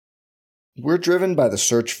We're driven by the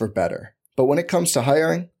search for better. But when it comes to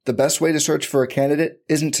hiring, the best way to search for a candidate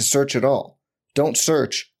isn't to search at all. Don't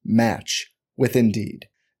search, match with Indeed.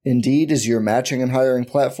 Indeed is your matching and hiring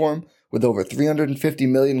platform with over 350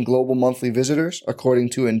 million global monthly visitors,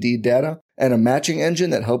 according to Indeed data, and a matching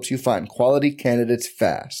engine that helps you find quality candidates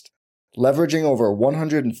fast. Leveraging over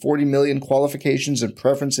 140 million qualifications and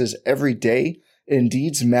preferences every day,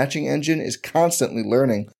 Indeed's matching engine is constantly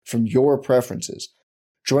learning from your preferences.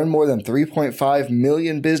 Join more than 3.5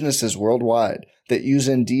 million businesses worldwide that use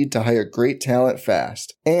Indeed to hire great talent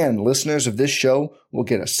fast. And listeners of this show will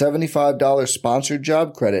get a $75 sponsored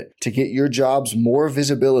job credit to get your jobs more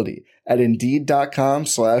visibility at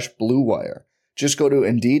Indeed.com/Blue Wire. Just go to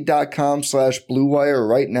Indeed.com/Blue Wire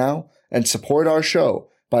right now and support our show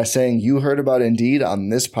by saying you heard about Indeed on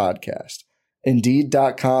this podcast.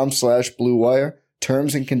 Indeed.com/Blue Wire.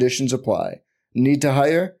 Terms and conditions apply. Need to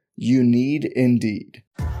hire? You need Indeed.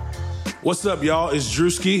 What's up, y'all? It's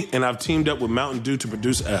Drewski, and I've teamed up with Mountain Dew to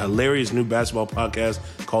produce a hilarious new basketball podcast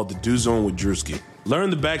called The Dew Zone with Drewski.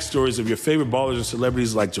 Learn the backstories of your favorite ballers and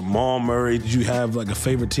celebrities like Jamal Murray. Did you have like a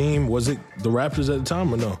favorite team? Was it the Raptors at the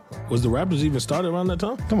time or no? Was the Raptors even started around that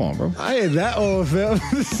time? Come on, bro. I ain't that old, fam.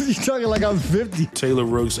 You talking like I'm 50. Taylor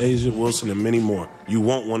Rooks, Asia Wilson, and many more. You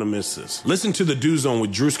won't want to miss this. Listen to The Dew Zone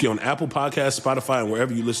with Drewski on Apple Podcasts, Spotify, and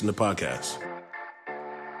wherever you listen to podcasts.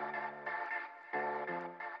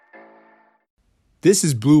 This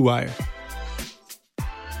is Blue Wire.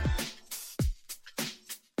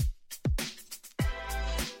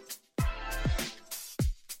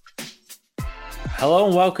 Hello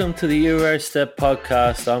and welcome to the Eurostep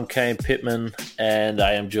podcast. I'm Kane Pittman and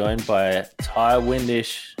I am joined by Ty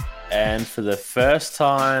Windish. And for the first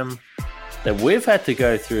time that we've had to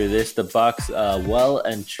go through this, the Bucks are well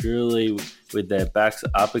and truly with their backs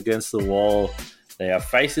up against the wall. They are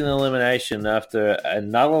facing elimination after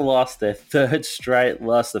another loss, their third straight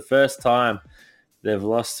loss, the first time they've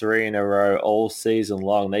lost three in a row all season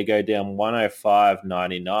long. They go down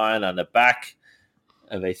 105-99 on the back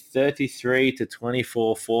of a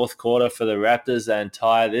 33-24 fourth quarter for the Raptors. And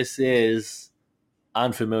Ty, this is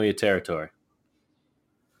unfamiliar territory.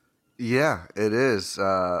 Yeah, it is.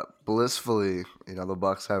 Blissfully, the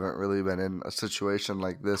Bucks haven't really been in a situation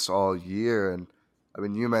like this all year. And I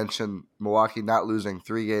mean, you mentioned Milwaukee not losing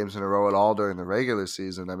 3 games in a row at all during the regular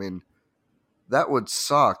season. I mean, that would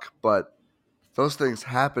suck, but those things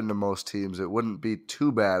happen to most teams. It wouldn't be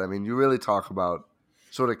too bad. I mean, you really talk about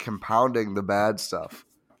sort of compounding the bad stuff.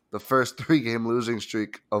 The first 3-game losing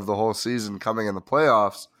streak of the whole season coming in the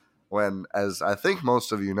playoffs when, as I think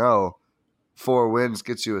most of you know, 4 wins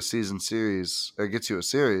gets you a season series, or gets you a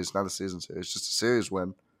series, not a season series, just a series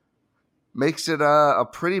win. Makes it a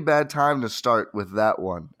pretty bad time to start with that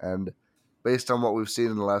one. And based on what we've seen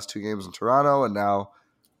in the last 2 games in Toronto and now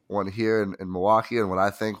one here in Milwaukee and what I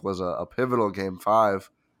think was a pivotal Game 5,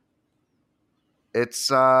 it's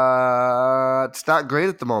not great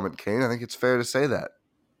at the moment, Kane. I think it's fair to say that.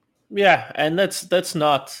 Yeah, and that's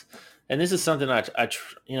not – and this is something I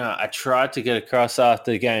tried to get across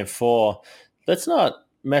after Game 4. Let's not –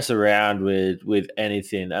 mess around with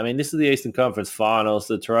anything. I mean, this is the Eastern Conference Finals.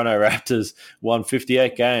 The Toronto Raptors won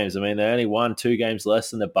 58 games. I mean, they only won 2 games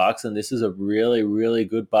less than the Bucks, and this is a really, really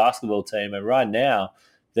good basketball team. And right now,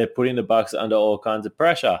 they're putting the Bucks under all kinds of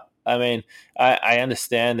pressure. I mean, I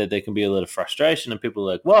understand that there can be a lot of frustration, and people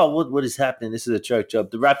are like, well, what is happening? This is a choke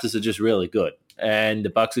job. The Raptors are just really good, and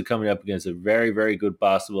the Bucks are coming up against a very, very good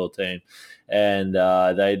basketball team. And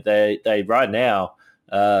they right now,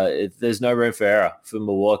 there's no room for error for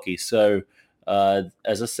Milwaukee. So,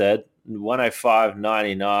 as I said,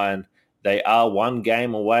 105-99, they are 1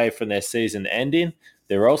 game away from their season ending.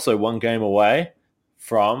 They're also 1 game away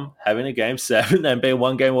from having a Game 7 and being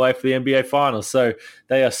 1 game away for the NBA Finals. So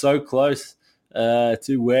they are so close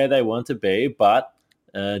to where they want to be. But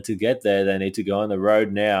to get there, they need to go on the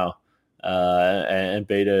road now and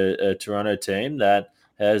beat a Toronto team that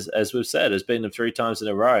has, as we've said, has beaten them 3 times in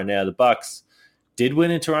a row. Now, the Bucks did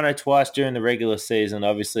win in Toronto twice during the regular season.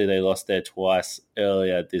 Obviously, they lost there twice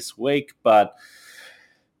earlier this week. But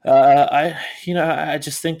I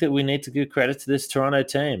just think that we need to give credit to this Toronto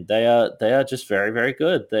team. They are just very, very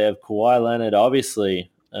good. They have Kawhi Leonard,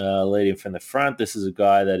 obviously, leading from the front. This is a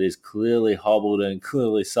guy that is clearly hobbled and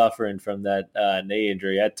clearly suffering from that knee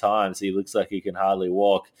injury. At times, he looks like he can hardly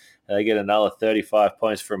walk. They get another 35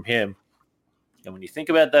 points from him. And when you think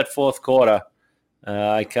about that fourth quarter,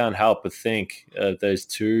 I can't help but think of those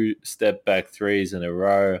 2 step-back threes in a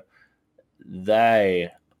row.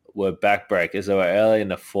 They were backbreakers. They were early in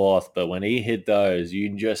the fourth, but when he hit those,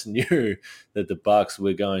 you just knew that the Bucks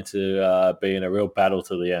were going to be in a real battle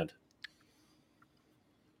to the end.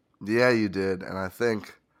 Yeah, you did. And I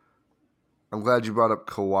think I'm glad you brought up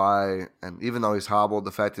Kawhi. And even though he's hobbled,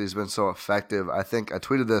 the fact that he's been so effective, I think I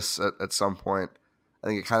tweeted this at some point. I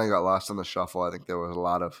think it kind of got lost in the shuffle. I think there was a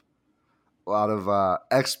lot of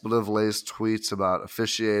expletive-laced tweets about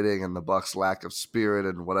officiating and the Bucks' lack of spirit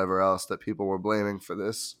and whatever else that people were blaming for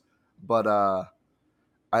this. But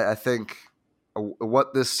I think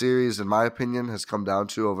what this series, in my opinion, has come down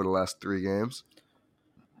to over the last 3 games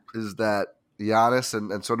is that Giannis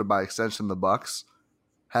and sort of by extension the Bucks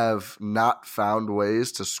have not found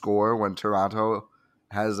ways to score when Toronto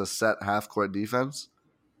has a set half-court defense.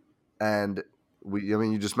 And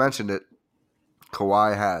you just mentioned it.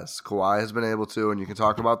 Kawhi has been able to, and you can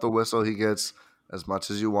talk about the whistle he gets as much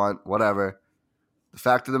as you want, whatever. The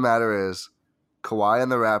fact of the matter is, Kawhi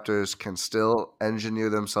and the Raptors can still engineer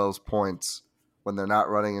themselves points when they're not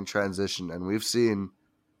running in transition. And we've seen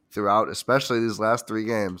throughout, especially these last 3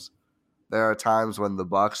 games, there are times when the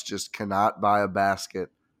Bucks just cannot buy a basket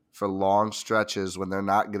for long stretches when they're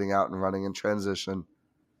not getting out and running in transition.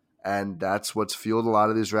 And that's what's fueled a lot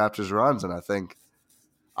of these Raptors runs. And I think,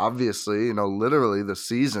 obviously, literally the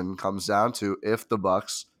season comes down to if the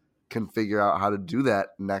Bucks can figure out how to do that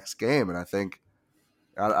next game. And I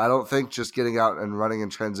don't think just getting out and running in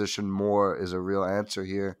transition more is a real answer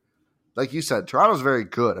here. Like you said, Toronto's very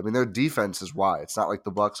good. I mean, their defense is why. It's not like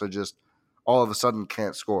the Bucks are just all of a sudden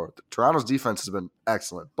can't score. Toronto's defense has been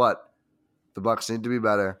excellent, but the Bucks need to be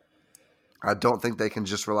better. I don't think they can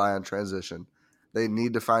just rely on transition. They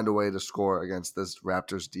need to find a way to score against this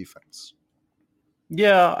Raptors defense.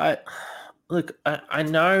 Yeah, I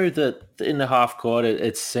know that in the half court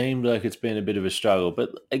it seemed like it's been a bit of a struggle, but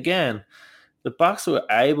again, the Bucks were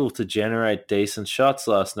able to generate decent shots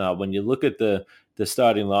last night. When you look at the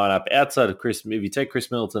starting lineup outside of Chris, if you take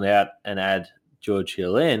Chris Middleton out and add George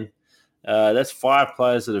Hill in, that's 5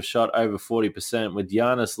 players that have shot over 40%. With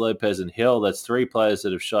Giannis, Lopez, and Hill, that's 3 players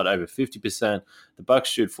that have shot over 50%. The Bucks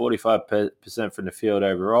shoot 45% from the field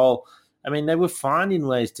overall. I mean, they were finding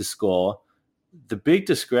ways to score. The big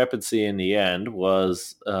discrepancy in the end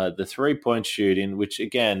was the 3-point shooting, which,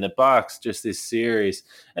 again, the Bucks, just this series,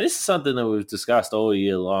 and this is something that we've discussed all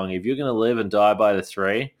year long. If you're going to live and die by the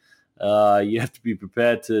 3, you have to be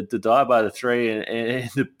prepared to die by the 3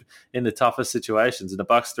 in the toughest situations. And the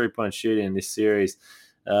Bucks' 3-point shooting in this series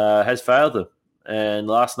has failed them. And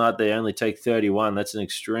last night they only take 31. That's an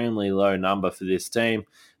extremely low number for this team.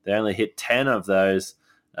 They only hit 10 of those.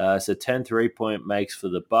 So 10 3-point makes for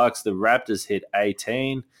the Bucks. The Raptors hit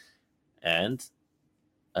 18. And,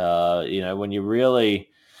 when you really...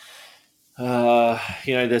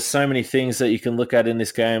 there's so many things that you can look at in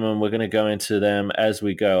this game, and we're going to go into them as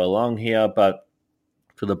we go along here. But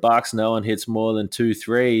for the Bucks, no one hits more than 2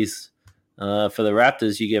 threes. For the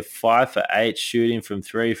Raptors, you get 5 for 8 shooting from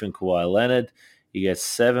 3 from Kawhi Leonard. You get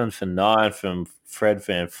 7 for 9 from Fred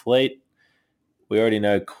VanVleet. We already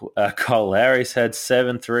know Cole Harris had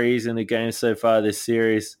 7 threes in the game so far this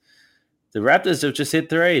series. The Raptors have just hit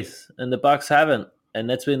threes, and the Bucks haven't. And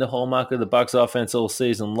that's been the hallmark of the Bucks offense all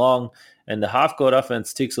season long. And the half-court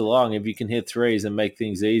offense ticks along if you can hit threes and make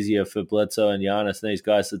things easier for Bledsoe and Giannis and these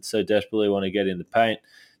guys that so desperately want to get in the paint.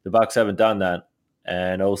 The Bucks haven't done that.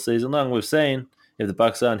 And all season long we've seen if the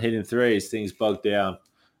Bucks aren't hitting threes, things bog down.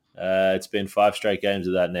 It's been 5 straight games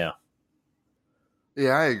of that now.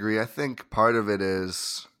 Yeah, I agree. I think part of it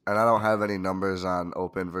is, and I don't have any numbers on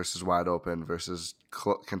open versus wide open versus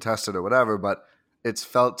contested or whatever, but it's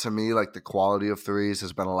felt to me like the quality of threes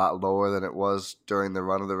has been a lot lower than it was during the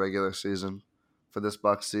run of the regular season for this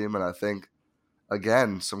Bucks team. And I think,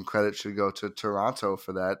 again, some credit should go to Toronto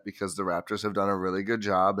for that because the Raptors have done a really good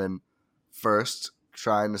job in first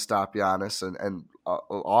trying to stop Giannis and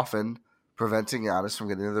often preventing Giannis from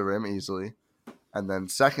getting to the rim easily. And then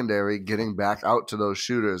secondary, getting back out to those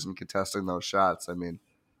shooters and contesting those shots. I mean,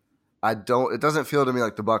 it doesn't feel to me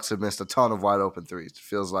like the Bucks have missed a ton of wide open threes. It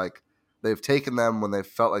feels like they've taken them when they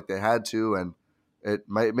felt like they had to, and it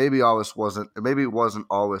wasn't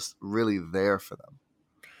always really there for them.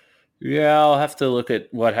 Yeah, I'll have to look at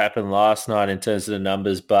what happened last night in terms of the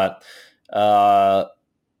numbers, but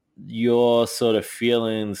your sort of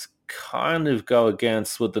feelings kind of go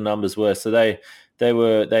against what the numbers were. So they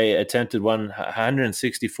attempted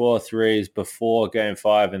 164 threes before Game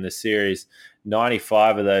 5 in the series.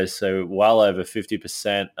 95 of those, so well over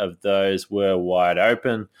 50% of those were wide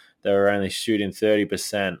open. They were only shooting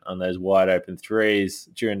 30% on those wide open threes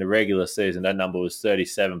during the regular season. That number was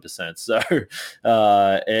 37%. So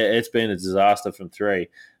it's been a disaster from 3.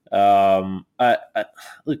 I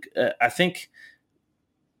think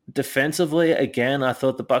defensively, again, I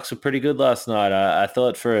thought the Bucks were pretty good last night. I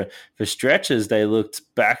thought for stretches they looked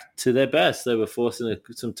back to their best. They were forcing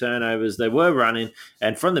some turnovers. They were running,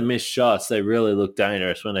 and from the missed shots, they really looked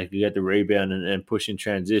dangerous when they could get the rebound and push in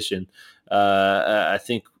transition. I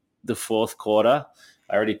think the fourth quarter,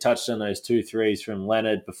 I already touched on those 2 threes from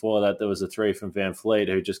Leonard. Before that, there was a 3 from Van Fleet,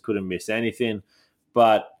 who just couldn't miss anything.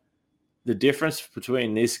 But the difference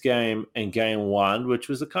between this game and game 1, which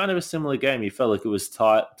was a kind of a similar game, you felt like it was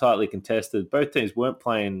tightly contested. Both teams weren't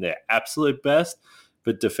playing their absolute best,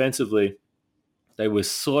 but defensively, they were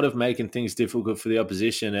sort of making things difficult for the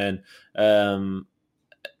opposition. And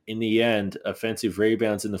in the end, offensive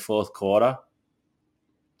rebounds in the fourth quarter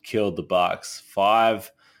killed the Bucks.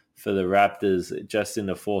 5 for the Raptors just in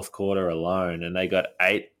the fourth quarter alone, and they got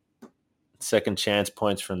 8 second chance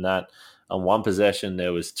points from that. On one possession,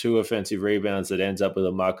 there was 2 offensive rebounds that ends up with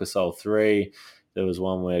a Marc Gasol 3. There was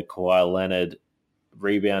one where Kawhi Leonard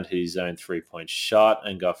rebounded his own 3-point shot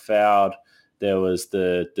and got fouled. There was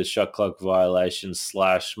the shot clock violation /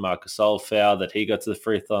 Marc Gasol foul that he got to the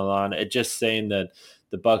free throw line. It just seemed that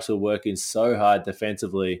the Bucks were working so hard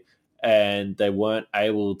defensively, and they weren't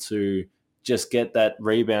able to just get that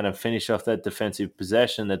rebound and finish off that defensive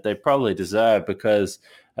possession that they probably deserved, because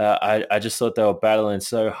I just thought they were battling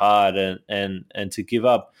so hard and to give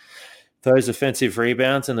up those offensive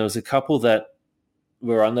rebounds. And there was a couple that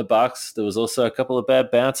were on the Bucks. There was also a couple of bad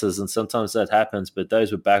bounces, and sometimes that happens, but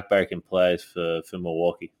those were back-breaking plays for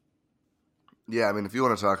Milwaukee. Yeah, I mean, if you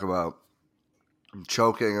want to talk about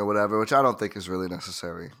choking or whatever, which I don't think is really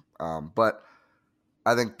necessary, but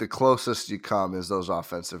I think the closest you come is those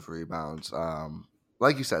offensive rebounds.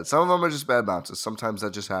 Like you said, some of them are just bad bounces. Sometimes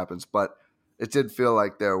that just happens, but it did feel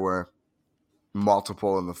like there were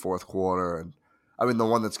multiple in the fourth quarter. And I mean, the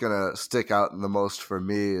one that's going to stick out the most for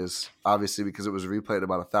me is obviously because it was replayed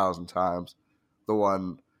about 1,000 times. The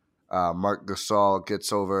one Marc Gasol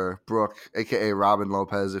gets over Brook, a.k.a. Robin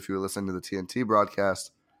Lopez, if you were listening to the TNT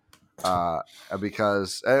broadcast,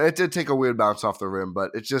 because it did take a weird bounce off the rim,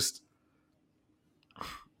 but it just,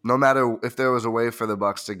 no matter if there was a way for the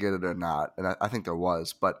Bucks to get it or not, and I think there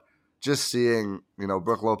was, but just seeing,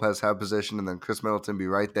 Brook Lopez have position and then Chris Middleton be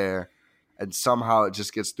right there, and somehow it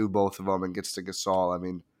just gets through both of them and gets to Gasol. I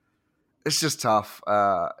mean, it's just tough.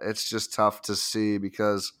 It's just tough to see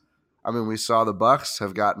because, I mean, we saw the Bucks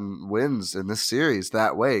have gotten wins in this series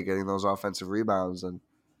that way, getting those offensive rebounds, and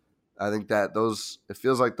I think that it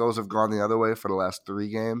feels like those have gone the other way for the last 3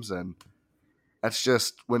 games, and that's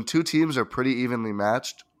just when 2 teams are pretty evenly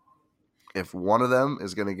matched. If one of them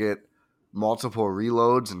is going to get multiple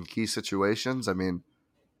reloads in key situations, I mean,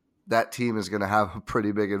 that team is going to have a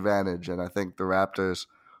pretty big advantage. And I think the Raptors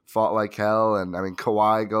fought like hell. And, I mean,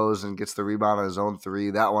 Kawhi goes and gets the rebound on his own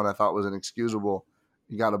 3. That one I thought was inexcusable.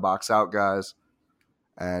 You got to box out guys.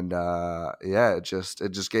 And, it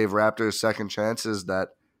just gave Raptors second chances that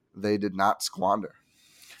they did not squander.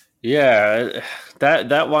 Yeah,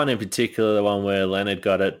 that one in particular, the one where Leonard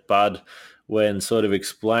got it, Bud, when sort of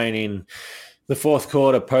explaining the fourth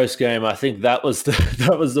quarter post game, I think that was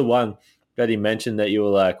the one that he mentioned that you were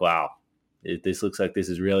like, wow, this looks like this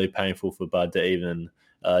is really painful for Bud to even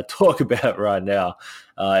talk about right now.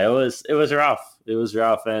 It was rough. It was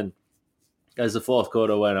rough, and as the fourth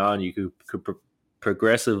quarter went on, you could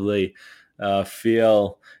progressively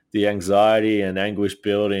feel the anxiety and anguish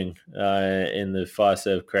building in the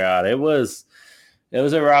Fiserv crowd. It was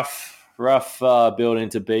a rough building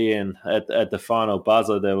to be in at the final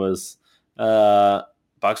buzzer. There was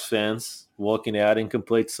Bucks fans walking out in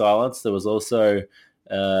complete silence. There was also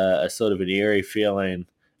a sort of an eerie feeling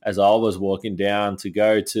as I was walking down to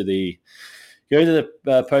go to the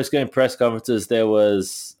post-game press conferences. There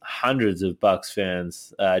was hundreds of Bucks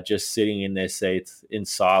fans just sitting in their seats in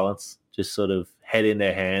silence, just sort of head in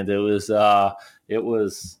their hand. It was a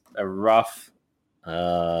rough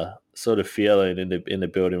sort of feeling in the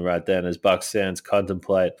building right then as Bucks fans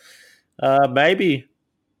contemplate maybe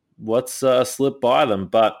what's slipped by them.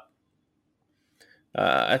 But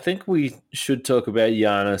I think we should talk about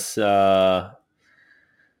Giannis.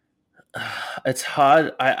 It's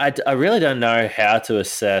hard. I really don't know how to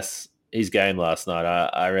assess his game last night.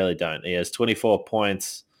 I really don't. He has 24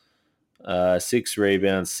 points, 6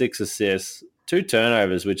 rebounds, 6 assists, 2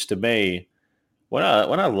 turnovers, which to me, when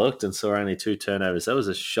I looked and saw only 2 turnovers, that was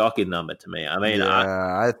a shocking number to me. I mean,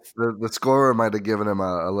 the scorer might have given him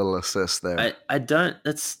a little assist there. I don't.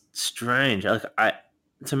 That's strange.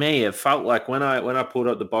 To me, it felt like when I pulled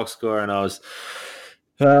up the box score and I was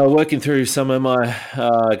working through some of my,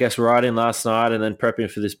 writing last night and then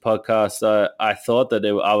prepping for this podcast, I thought that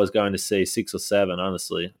I was going to see 6 or 7.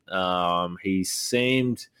 Honestly, he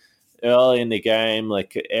seemed early in the game,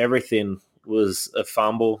 like everything was a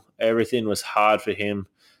fumble. Everything was hard for him,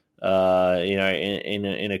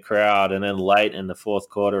 in a crowd. And then late in the fourth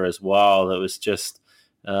quarter as well, there was just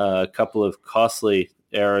a couple of costly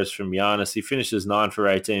errors from Giannis. He finishes 9 for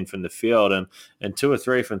 18 from the field and 2 or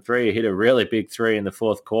 3 from 3. He hit a really big 3 in the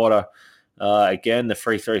fourth quarter. Again, the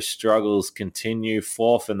free throw struggles continue.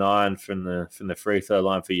 4 for 9 from the free throw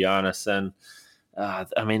line for Giannis, and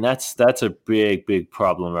that's a big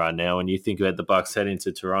problem right now. When you think about the Bucks heading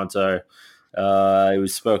to Toronto, we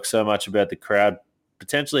spoke so much about the crowd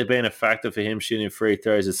potentially being a factor for him shooting free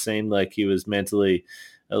throws. It seemed like he was mentally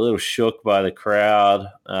a little shook by the crowd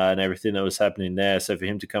and everything that was happening there. So for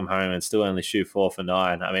him to come home and still only shoot 4 for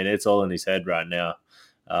 9, I mean, it's all in his head right now.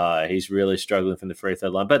 He's really struggling from the free throw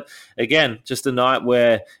line. But again, just a night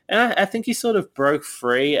where, and I think he sort of broke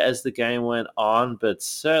free as the game went on, but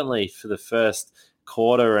certainly for the first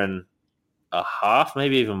quarter and a half,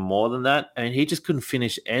 maybe even more than that, I mean, he just couldn't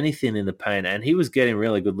finish anything in the paint, and he was getting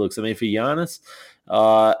really good looks. I mean, for Giannis,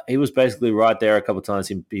 he was basically right there a couple of times.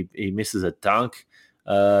 He misses a dunk,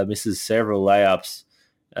 misses several layups.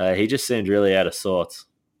 He just seemed really out of sorts.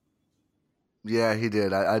 Yeah, he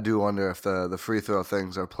did. I do wonder if the free throw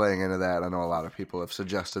things are playing into that. I know a lot of people have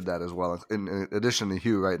suggested that as well, in addition to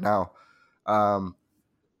Hugh right now.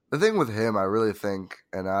 The thing with him, I really think,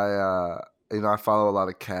 and I follow a lot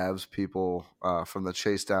of Cavs people from the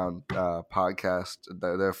Chase Down podcast.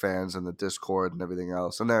 They're fans in the Discord and everything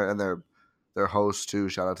else, and they're hosts too.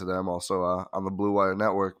 Shout out to them also on the Blue Wire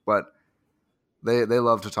Network. But they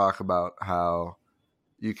love to talk about how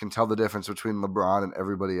you can tell the difference between LeBron and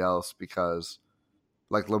everybody else because,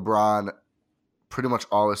 like, LeBron pretty much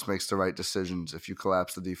always makes the right decisions if you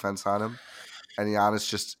collapse the defense on him, and Giannis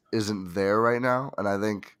just isn't there right now. And I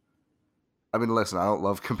mean, listen, I don't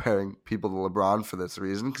love comparing people to LeBron for this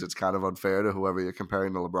reason because it's kind of unfair to whoever you're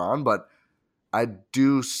comparing to LeBron, but I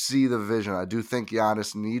do see the vision. I do think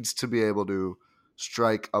Giannis needs to be able to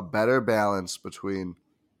strike a better balance between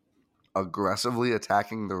aggressively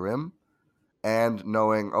attacking the rim and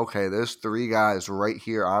knowing, okay, there's 3 guys right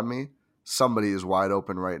here on me. Somebody is wide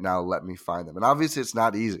open right now. Let me find them. And obviously it's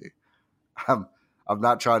not easy. I'm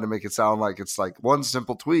not trying to make it sound like it's like one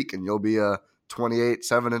simple tweak and you'll be a 28,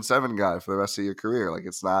 7-7 guy for the rest of your career. Like,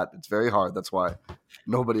 it's not. It's very hard. That's why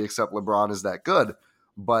nobody except LeBron is that good.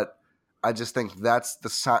 But I just think that's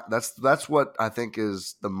what I think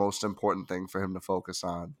is the most important thing for him to focus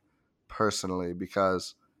on personally,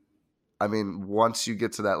 because I mean, once you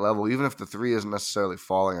get to that level, even if the 3 isn't necessarily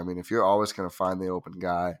falling, I mean, if you're always going to find the open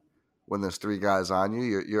guy when there's 3 guys on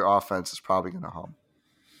you, your offense is probably going to hum.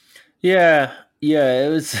 Yeah,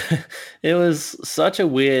 it was such a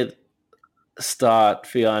weird start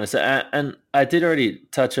for Giannis, and I did already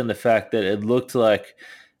touch on the fact that it looked like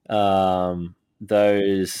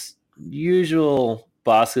those usual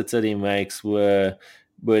baskets that he makes were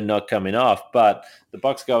not coming off, but the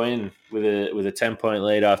Bucks go in with a 10-point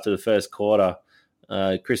lead after the first quarter.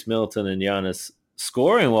 Chris Middleton and Giannis,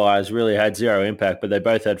 scoring wise, really had 0 impact, but they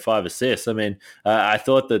both had 5 assists. I mean, I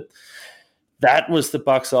thought that was the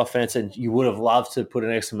Bucks offense, and you would have loved to put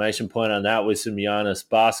an exclamation point on that with some Giannis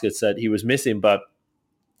baskets that he was missing. But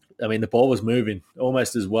I mean, the ball was moving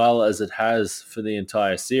almost as well as it has for the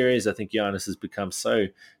entire series. I think Giannis has become so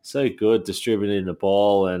good distributing the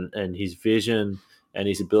ball, and his vision and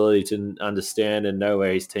his ability to understand and know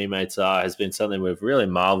where his teammates are has been something we've really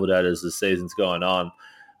marveled at as the season's gone on.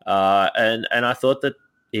 And I thought that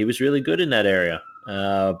he was really good in that area.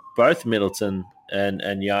 Both Middleton and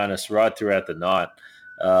Giannis right throughout the night.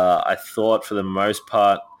 I thought for the most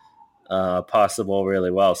part passed the ball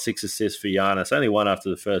really well. 6 assists for Giannis, only 1 after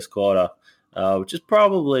the first quarter, which is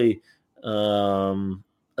probably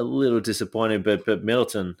a little disappointing, but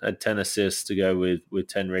Middleton had 10 assists to go with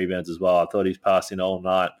 10 rebounds as well. I thought his passing all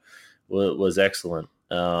night was excellent.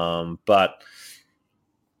 But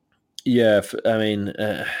yeah, I mean,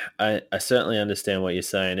 I certainly understand what you're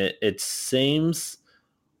saying. It seems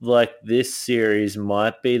like this series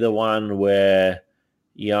might be the one where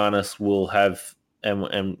Giannis will have,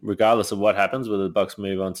 and regardless of what happens, whether the Bucks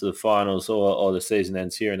move on to the finals or the season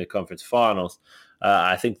ends here in the conference finals,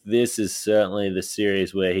 I think this is certainly the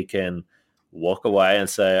series where he can walk away and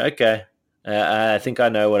say, okay, I think I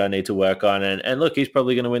know what I need to work on. And look, he's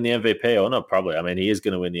probably going to win the MVP, or not probably. I mean, he is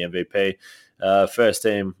going to win the MVP. First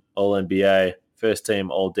team All-NBA, first team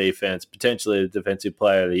All-Defense, potentially the Defensive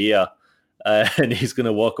Player of the Year. And he's going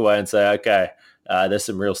to walk away and say, okay, there's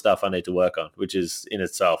some real stuff I need to work on, which is in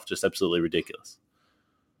itself just absolutely ridiculous.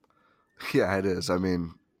 Yeah, it is. I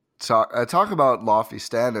mean, talk about lofty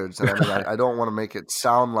standards, and I mean, I don't want to make it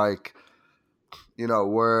sound like,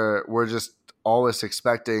 we're just always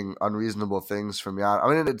expecting unreasonable things from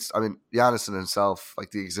Giannis. Giannis in himself,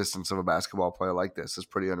 like the existence of a basketball player like this, is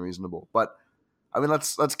pretty unreasonable. But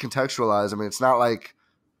let's contextualize. It's not like.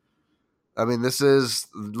 This is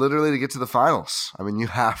literally to get to the finals. You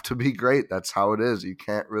have to be great. That's how it is. You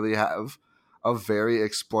can't really have a very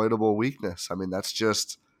exploitable weakness.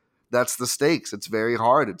 That's the stakes. It's very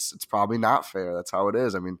hard. It's probably not fair. That's how it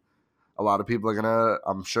is. A lot of people are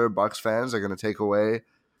I'm sure Bucks fans are gonna take away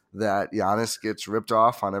that Giannis gets ripped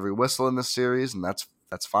off on every whistle in this series, and that's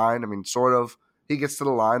fine. Sort of. He gets to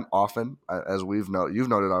the line often, as you've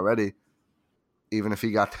noted already. Even if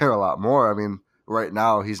he got there a lot more, right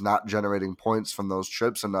now he's not generating points from those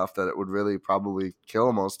trips enough that it would really probably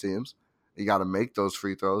kill most teams. You got to make those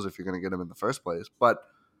free throws if you're going to get them in the first place. But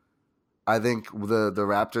I think the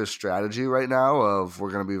Raptors' strategy right now of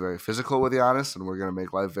we're going to be very physical with Giannis and we're going to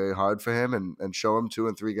make life very hard for him and show him 2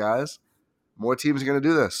 and 3 guys. More teams are going to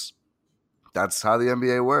do this. That's how the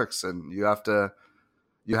NBA works, and you have to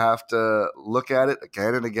look at it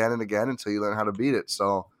again and again and again until you learn how to beat it.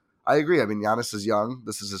 So I agree. Giannis is young.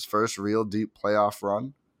 This is his first real deep playoff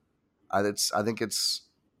run. I think it's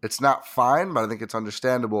not fine, but I think it's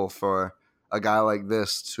understandable for a guy like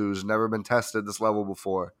this who's never been tested at this level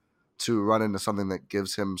before to run into something that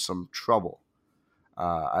gives him some trouble.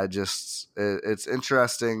 It's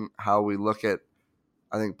interesting how we look at,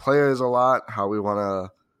 I think, players a lot, how we want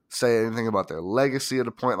to say anything about their legacy at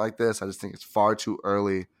a point like this. I just think it's far too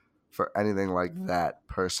early for anything like that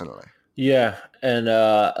personally. Yeah, and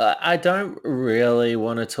I don't really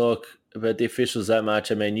want to talk about the officials that much.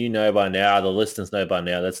 By now, the listeners know by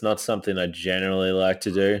now. That's not something I generally like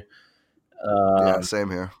to do. Yeah, same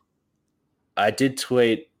here. I did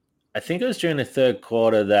tweet, I think it was during the third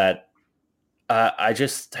quarter, that I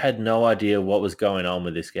just had no idea what was going on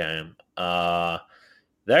with this game.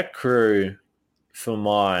 That crew, for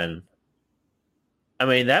mine,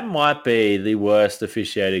 that might be the worst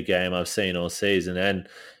officiated game I've seen all season. And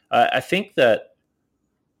I think that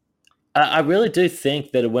I really do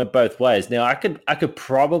think that it went both ways. Now, I could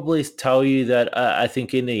probably tell you that I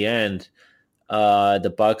think in the end,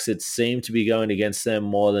 the Bucks, it seemed to be going against them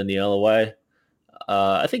more than the other way.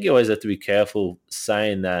 I think you always have to be careful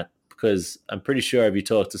saying that because I'm pretty sure if you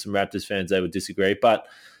talk to some Raptors fans, they would disagree. But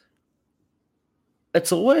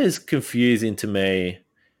it's always confusing to me,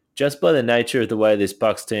 just by the nature of the way this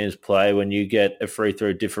Bucks teams play, when you get a free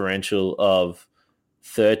throw differential of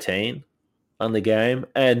 13 on the game.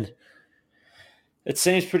 And it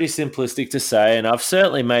seems pretty simplistic to say, and I've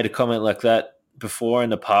certainly made a comment like that before in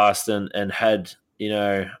the past and had,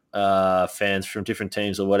 fans from different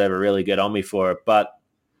teams or whatever really get on me for it. But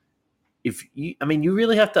you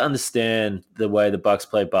really have to understand the way the Bucks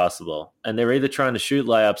play basketball, and they're either trying to shoot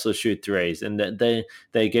layups or shoot threes, and they're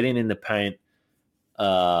getting in the paint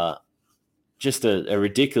just a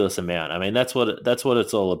ridiculous amount. That's what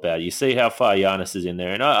it's all about. You see how far Giannis is in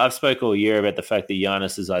there. And I've spoke all year about the fact that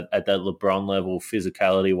Giannis is at that LeBron level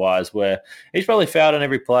physicality-wise, where he's probably fouled on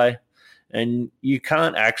every play. And you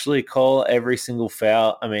can't actually call every single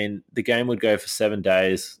foul. The game would go for 7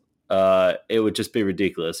 days. It would just be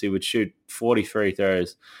ridiculous. He would shoot 40 free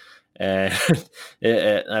throws. And,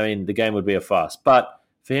 the game would be a farce. But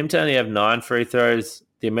for him to only have 9 free throws,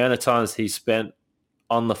 the amount of times he spent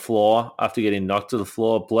on the floor after getting knocked to the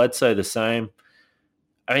floor, Bledsoe the same.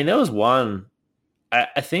 There was one,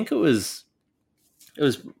 I think it was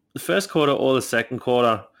the first quarter or the second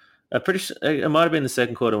quarter. I'm pretty sure it might have been the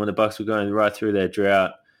second quarter when the Bucks were going right through their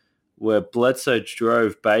drought, where Bledsoe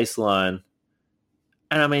drove baseline,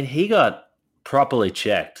 and he got properly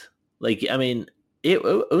checked.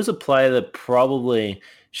 It was a play that probably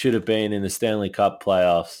should have been in the Stanley Cup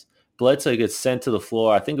playoffs. Bledsoe gets sent to the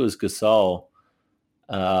floor. I think it was Gasol.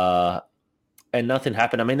 And nothing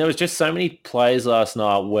happened. There was just so many plays last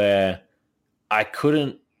night where I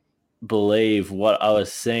couldn't believe what I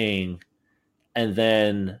was seeing. And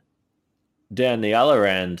then down the other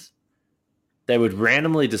end, they would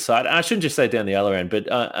randomly decide, I shouldn't just say down the other end,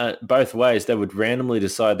 but both ways, they would randomly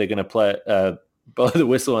decide they're going to blow the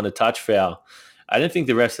whistle on a touch foul. I don't think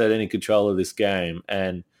the refs had any control of this game.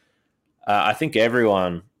 And I think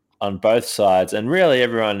everyone on both sides, and really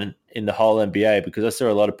everyone in the whole NBA, because I saw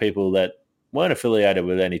a lot of people that weren't affiliated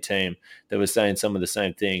with any team that were saying some of the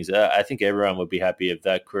same things. I think everyone would be happy if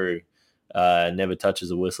that crew never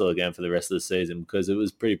touches a whistle again for the rest of the season, because it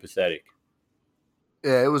was pretty pathetic.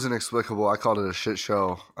 Yeah, it was inexplicable. I called it a shit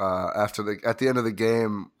show. At the end of the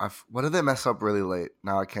game, what did they mess up really late?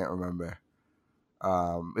 Now I can't remember.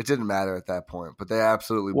 It didn't matter at that point, but they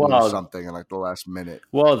absolutely blew something in the last minute.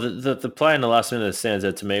 Well, the play in the last minute that stands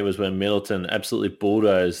out to me was when Middleton absolutely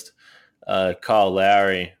bulldozed Kyle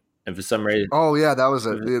Lowry. and for some reason, Oh yeah, that was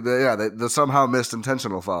it. They somehow missed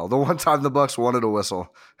intentional foul. The one time the Bucks wanted a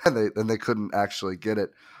whistle and they couldn't actually get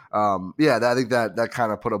it. I think that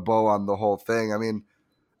kind of put a bow on the whole thing. I mean,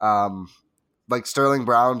 like Sterling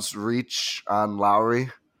Brown's reach on Lowry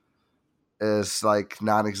is like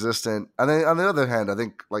non-existent. And then on the other hand, I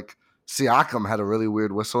think like Siakam had a really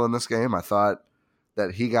weird whistle in this game. I thought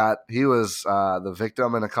that he was the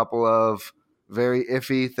victim in a couple of very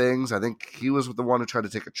iffy things. I think he was the one who tried to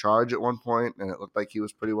take a charge at one point, and it looked like he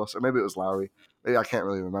was pretty well. So maybe it was Lowry. Maybe I can't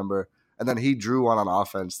really remember. And then he drew one on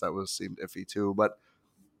offense that seemed iffy too. But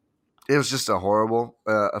it was just a horrible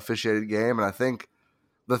officiated game. And I think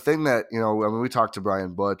the thing that, we talked to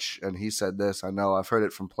Brian Butch, and he said this. I know I've heard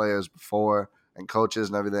it from players before and coaches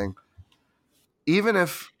and everything. Even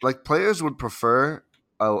if like players would prefer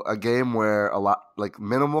a game where a lot like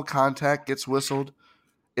minimal contact gets whistled,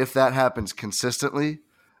 if that happens consistently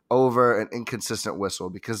over an inconsistent whistle,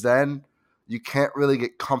 because then you can't really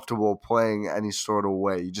get comfortable playing any sort of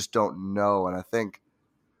way. You just don't know. And I think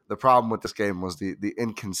the problem with this game was the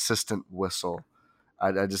inconsistent whistle.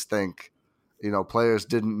 I just think, players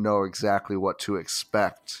didn't know exactly what to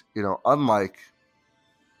expect, unlike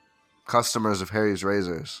customers of Harry's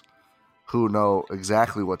Razors who know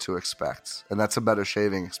exactly what to expect. And that's a better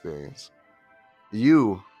shaving experience.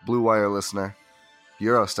 You, Blue Wire listener,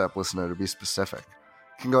 Eurostep listener to be specific,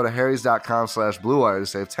 you can go to harrys.com/bluewire to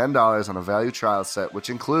save $10 on a value trial set, which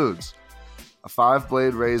includes a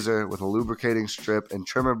 5-blade razor with a lubricating strip and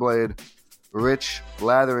trimmer blade, rich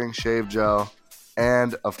lathering shave gel,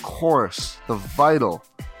 and, of course, the vital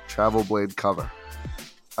travel blade cover.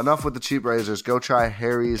 Enough with the cheap razors. Go try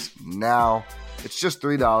Harry's now. It's just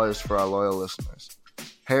 $3 for our loyal listeners.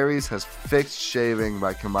 Harry's has fixed shaving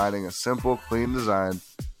by combining a simple, clean design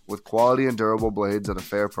with quality and durable blades at a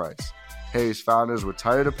fair price. Harry's founders were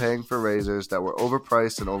tired of paying for razors that were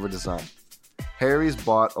overpriced and overdesigned. Harry's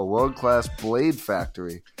bought a world-class blade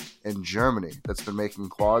factory in Germany that's been making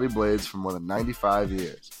quality blades for more than 95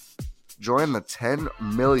 years. Join the 10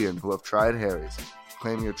 million who have tried Harry's.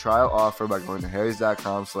 Claim your trial offer by going to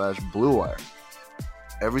harrys.com/bluewire.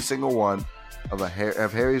 Every single one of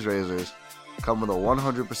Harry's razors come with a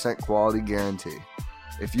 100% quality guarantee.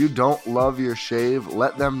 If you don't love your shave,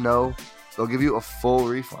 let them know. They'll give you a full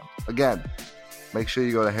refund. Again, make sure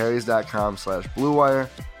you go to harrys.com/bluewire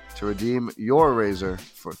to redeem your razor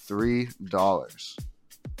for $3.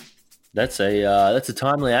 that's a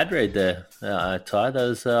timely ad read there, Ty.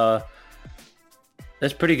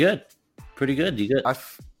 That's pretty good. Pretty good.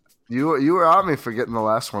 You were on me for getting the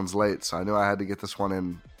last ones late, so I knew I had to get this one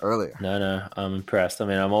in earlier. No, I'm impressed. I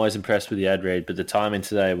mean, I'm always impressed with the ad read, but the timing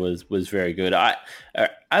today was very good.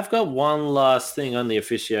 I've got one last thing on the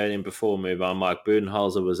officiating before we move on. Mike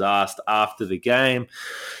Budenholzer was asked after the game,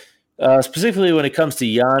 specifically when it comes to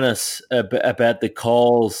Giannis, about the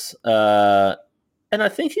calls. And I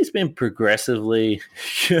think he's been progressively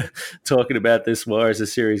talking about this more as the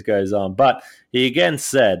series goes on. But he again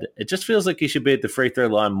said, it just feels like he should be at the free throw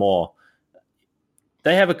line more.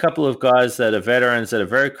 They have a couple of guys that are veterans that are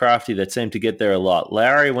very crafty that seem to get there a lot.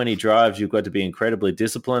 Lowry, when he drives, you've got to be incredibly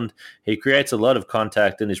disciplined. He creates a lot of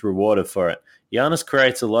contact and is rewarded for it. Giannis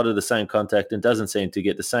creates a lot of the same contact and doesn't seem to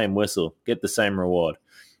get the same whistle, get the same reward.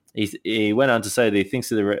 He went on to say that he thinks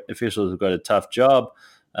that the officials have got a tough job,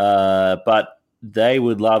 but they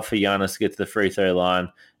would love for Giannis to get to the free throw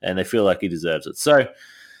line, and they feel like he deserves it. So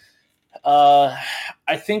I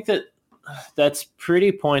think that's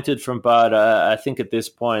pretty pointed from Bud. I think at this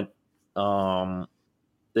point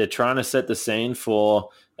they're trying to set the scene for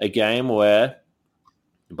a game where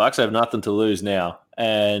the Bucks have nothing to lose now.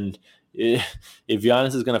 And if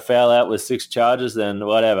Giannis is going to foul out with 6 charges, then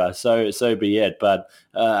whatever, so be it. But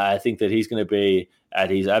I think that he's going to be at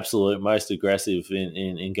his absolute most aggressive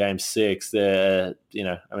in Game 6. There's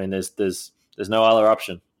no other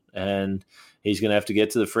option, and he's going to have to get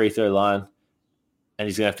to the free throw line, and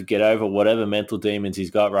he's going to have to get over whatever mental demons he's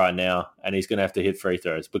got right now, and he's going to have to hit free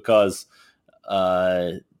throws because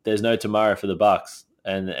there's no tomorrow for the Bucks.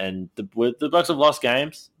 And the Bucks have lost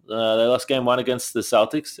games. They lost Game 1 against the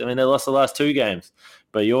Celtics. I mean, they lost the last 2 games,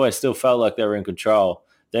 but you always still felt like they were in control.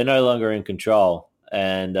 They're no longer in control.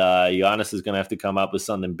 And Giannis is going to have to come up with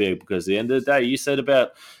something big because at the end of the day, you said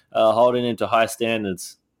about holding him to high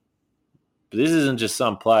standards. But this isn't just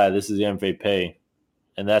some player. This is the MVP.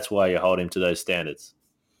 And that's why you hold him to those standards.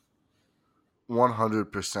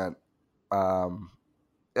 100%.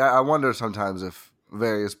 I wonder sometimes if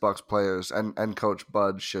various Bucks players and Coach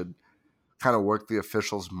Bud should kind of work the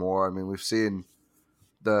officials more. I mean, we've seen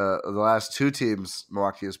the last 2 teams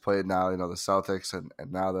Milwaukee has played now, the Celtics and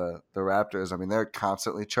now the Raptors. I mean, they're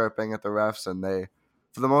constantly chirping at the refs, and they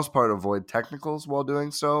for the most part, avoid technicals while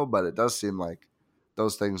doing so, but it does seem like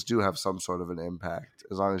those things do have some sort of an impact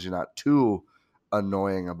as long as you're not too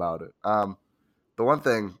annoying about it. The one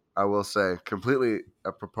thing I will say, completely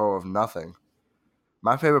apropos of nothing,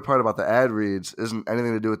 my favorite part about the ad reads isn't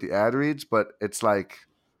anything to do with the ad reads, but it's like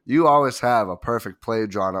you always have a perfect play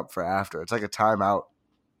drawn up for after. It's like a timeout,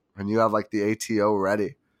 and you have like the ATO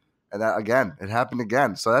ready. And that, again, it happened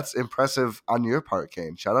again. So that's impressive on your part,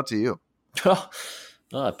 Kane. Shout out to you. Oh,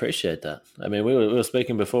 I appreciate that. I mean, we were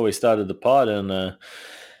speaking before we started the pod, and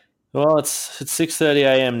well, it's 6:30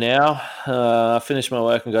 a.m. now. I finished my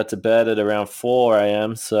work and got to bed at around 4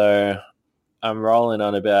 a.m. So I'm rolling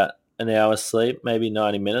on about an hour's sleep, maybe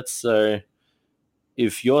 90 minutes. So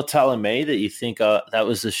if you're telling me that you think that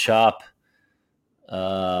was a sharp,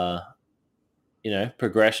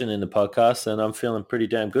 progression in the podcast, then I'm feeling pretty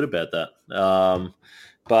damn good about that.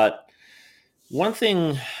 But one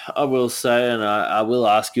thing I will say, and I will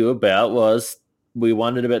ask you about, was we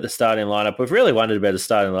wondered about the starting lineup. We've really wondered about the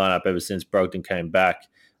starting lineup ever since Brogdon came back.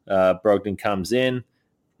 Brogdon comes in,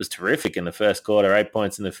 was terrific in the first quarter, 8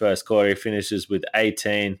 points in the first quarter. He finishes with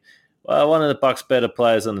 18. Well, one of the Bucks' better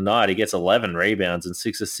players on the night. He gets 11 rebounds and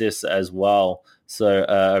 6 assists as well. So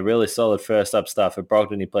a really solid first up start for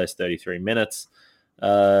Brogdon. He plays 33 minutes.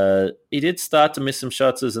 He did start to miss some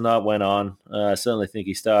shots as the night went on. I certainly think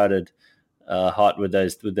he started hot with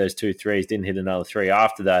those 2 threes. Didn't hit another 3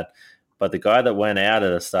 after that. But the guy that went out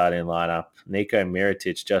of the starting lineup, Niko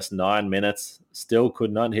Mirotic, just 9 minutes, still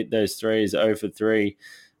could not hit those threes. 0 for 3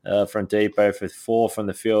 from deep, 0 for 4 from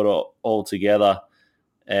the field altogether.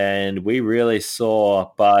 And we really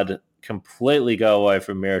saw Bud completely go away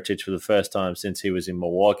from Mirotic for the first time since he was in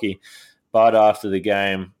Milwaukee. Bud, after the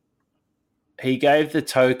game, he gave the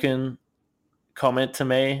token comment to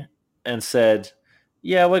me and said,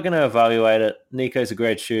 yeah, we're going to evaluate it. Niko's a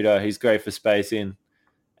great shooter. He's great for spacing.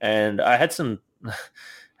 And I had some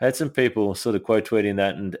people sort of quote tweeting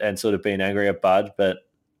that and sort of being angry at Bud, but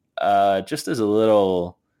just as a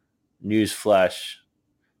little news flash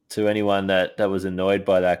to anyone that was annoyed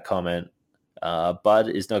by that comment, Bud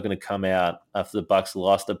is not going to come out after the Bucks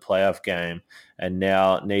lost a playoff game and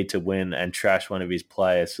now need to win and trash one of his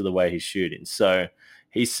players for the way he's shooting. So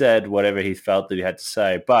he said whatever he felt that he had to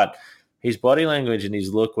say, but his body language and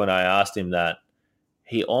his look when I asked him that,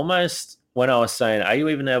 he almost, when I was saying, are you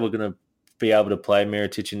even ever going to be able to play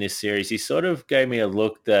Mirotic in this series? He sort of gave me a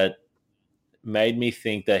look that made me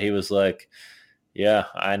think that he was like, yeah,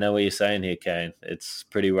 I know what you're saying here, Kane. It's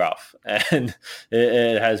pretty rough. And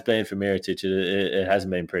it has been for Mirotic. It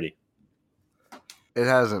hasn't been pretty. It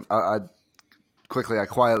hasn't. I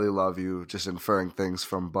quietly love you just inferring things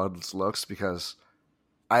from Bud's looks, because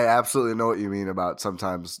I absolutely know what you mean about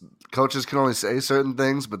sometimes coaches can only say certain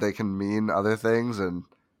things, but they can mean other things, and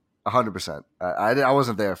 100%. I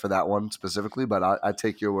wasn't there for that one specifically, but I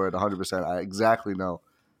take your word 100%. I exactly know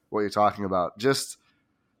what you're talking about. Just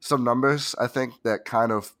some numbers, I think, that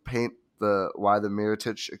kind of paint why the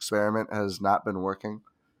Mirotic experiment has not been working.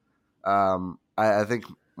 I think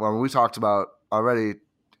when we talked about already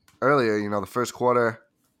earlier, the first quarter,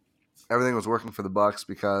 everything was working for the Bucks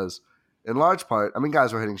because, in large part, I mean,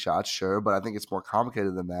 guys were hitting shots, sure, but I think it's more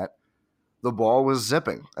complicated than that. The ball was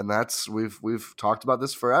zipping, and that's we've talked about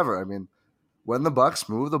this forever. I mean, when the Bucks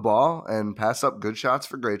move the ball and pass up good shots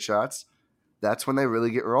for great shots, that's when they really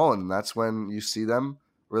get rolling, and that's when you see them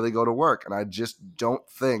really go to work. And I just don't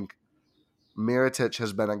think Mirotic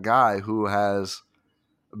has been a guy who has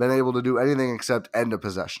been able to do anything except end a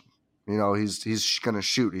possession. He's going to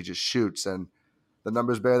shoot. He just shoots, and the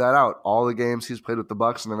numbers bear that out. All the games he's played with the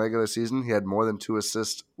Bucks in the regular season, he had more than 2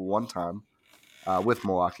 assists one time. With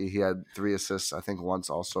Milwaukee, he had 3 assists, I think once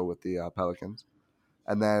also with the Pelicans.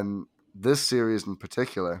 And then this series in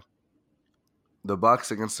particular, the Bucks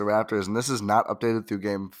against the Raptors, and this is not updated through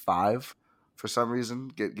Game 5 for some reason.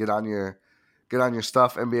 Get on your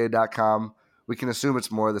stuff, NBA.com. We can assume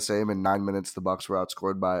it's more of the same. In 9 minutes, the Bucks were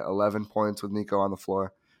outscored by 11 points with Niko on the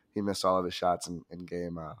floor. He missed all of his shots in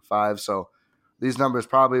Game 5. So these numbers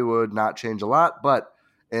probably would not change a lot, but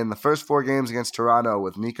in the first 4 games against Toronto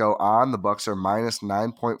with Niko on, the Bucks are minus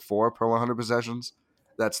 9.4 per 100 possessions.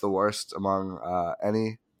 That's the worst among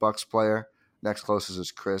any Bucks player. Next closest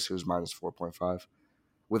is Chris, who's minus 4.5.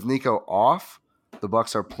 With Niko off, the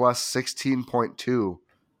Bucks are plus 16.2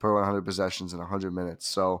 per 100 possessions in 100 minutes.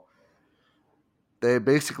 So they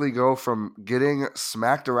basically go from getting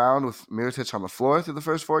smacked around with Mirotic on the floor through the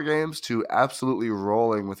first 4 games to absolutely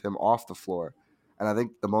rolling with him off the floor. And I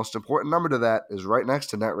think the most important number to that is right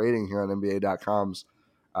next to net rating here on NBA.com's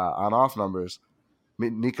on-off numbers.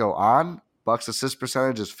 Niko on, Bucks assist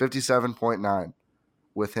percentage is 57.9.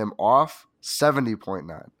 With him off,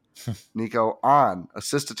 70.9. Nico on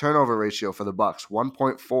assist to turnover ratio for the Bucks,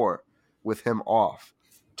 1.4 with him off,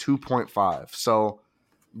 2.5. So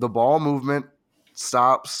the ball movement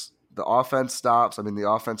stops, the offense stops. I mean, the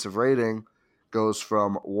offensive rating goes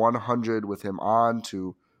from 100 with him on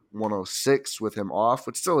to 106 with him off,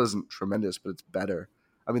 which still isn't tremendous, but it's better.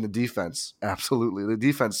 I mean, the defense, absolutely. The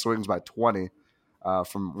defense swings by 20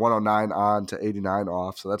 from 109 on to 89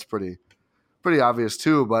 off, so that's pretty obvious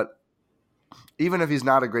too. But even if he's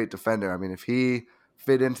not a great defender, I mean, if he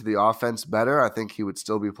fit into the offense better, I think he would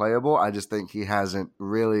still be playable. I just think he hasn't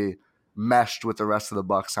really meshed with the rest of the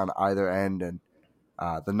Bucks on either end, and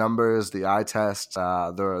the numbers, the eye test,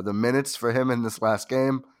 the minutes for him in this last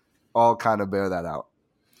game all kind of bear that out.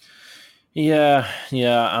 Yeah.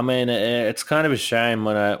 I mean, it's kind of a shame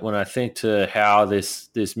when I think to how this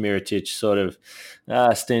Mirotic sort of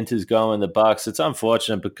stint is going the Bucks. It's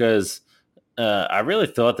unfortunate because I really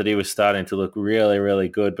thought that he was starting to look really, really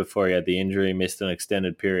good before he had the injury, missed an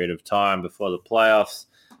extended period of time before the playoffs,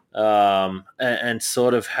 and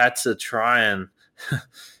sort of had to try and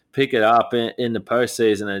pick it up in the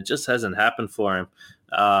postseason. It just hasn't happened for him.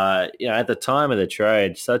 At the time of the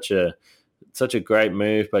trade, such a great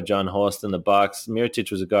move by John Horst and the Bucks.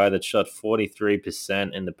 Mirotic was a guy that shot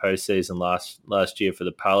 43% in the postseason last year for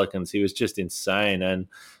the Pelicans. He was just insane, and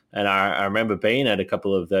I remember being at a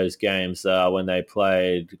couple of those games when they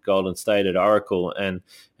played Golden State at Oracle, and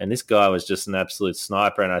this guy was just an absolute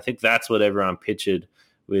sniper. And I think that's what everyone pictured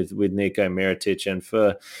with Nico Mirotic, and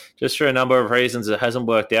for a number of reasons, it hasn't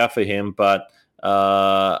worked out for him. But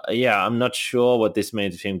I'm not sure what this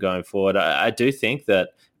means for him going forward. I do think that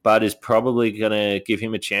Bud is probably going to give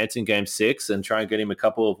him a chance in Game 6 and try and get him a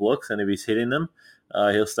couple of looks, and if he's hitting them,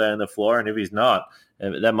 he'll stay on the floor, and if he's not,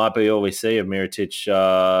 that might be all we see of Mirotic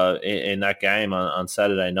in that game on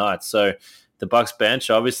Saturday night. So the Bucks bench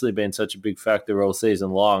obviously been such a big factor all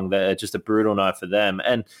season long. That it's just a brutal night for them.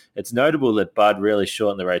 And it's notable that Bud really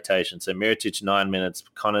shortened the rotation. So Mirotic 9 minutes,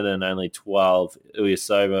 Connaughton only 12,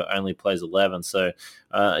 Ilyasova only plays 11. So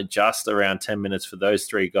just around 10 minutes for those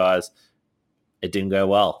three guys. It didn't go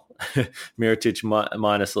well. Mirotic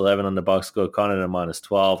minus 11 on the box score, Connaughton minus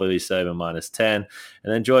 12, Ilyasova minus 10.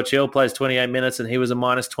 And then George Hill plays 28 minutes and he was a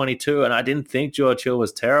minus 22. And I didn't think George Hill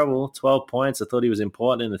was terrible. 12 points. I thought he was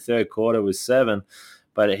important in the third quarter with 7.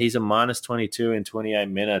 But he's a minus 22 in 28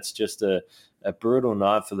 minutes. Just a brutal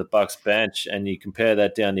night for the Bucks bench. And you compare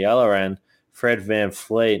that down the other end, Fred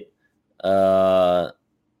VanVleet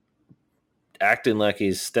acting like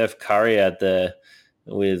he's Steph Curry out there,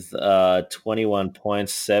 with 21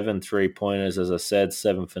 points, 7 3-pointers, as I said,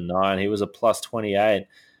 7 for 9. He was a plus 28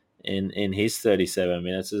 in his 37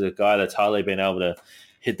 minutes. As a guy that's hardly been able to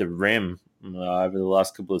hit the rim over the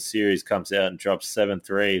last couple of series, comes out and drops 7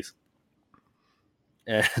 threes.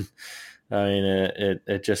 And I mean,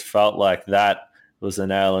 it just felt like that was the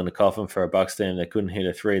nail in the coffin for a Bucks team. They couldn't hit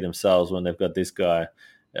a three themselves when they've got this guy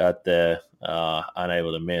out there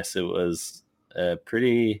unable to miss. It was a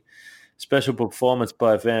pretty special performance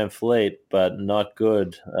by VanVleet, but not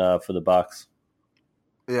good for the Bucks.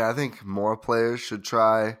 Yeah, I think more players should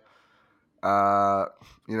try, having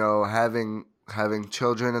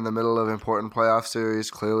children in the middle of important playoff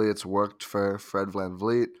series. Clearly, it's worked for Fred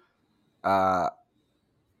VanVleet.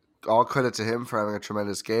 All credit to him for having a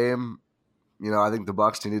tremendous game. I think the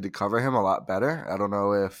Bucks needed to cover him a lot better. I don't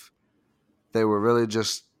know if they were really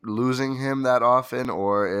just losing him that often,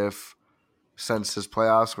 or if since his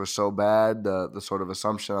playoffs were so bad, the sort of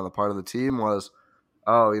assumption on the part of the team was,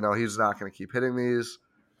 he's not going to keep hitting these.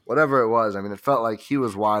 Whatever it was, I mean, it felt like he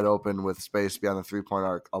was wide open with space beyond the three-point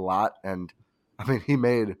arc a lot. And, I mean, he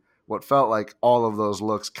made what felt like all of those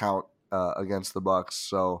looks count against the Bucks.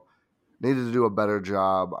 So needed to do a better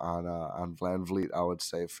job on VanVleet, I would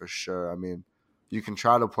say, for sure. I mean, you can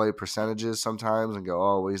try to play percentages sometimes and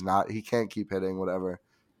go, he can't keep hitting, whatever.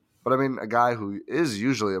 But, I mean, a guy who is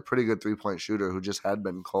usually a pretty good three-point shooter who just had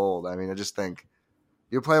been cold. I mean, I just think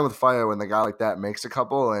you're playing with fire when the guy like that makes a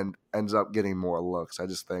couple and ends up getting more looks. I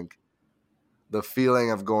just think the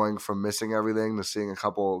feeling of going from missing everything to seeing a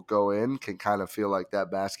couple go in can kind of feel like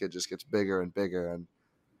that basket just gets bigger and bigger. And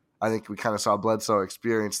I think we kind of saw Bledsoe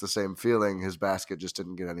experience the same feeling. His basket just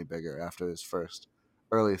didn't get any bigger after his first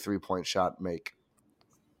early three-point shot make.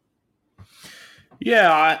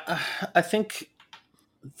 Yeah, I think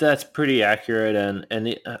that's pretty accurate,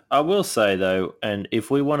 and I will say though, and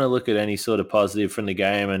if we want to look at any sort of positive from the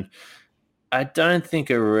game, and I don't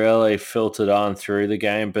think it really filtered on through the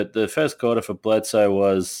game, but the first quarter for Bledsoe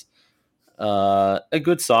was a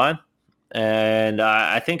good sign, and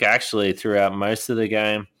I think actually throughout most of the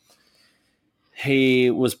game, he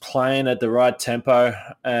was playing at the right tempo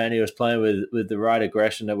and he was playing with the right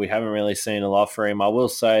aggression that we haven't really seen a lot for him. I will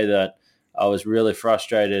say that I was really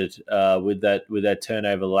frustrated with that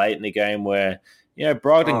turnover late in the game where,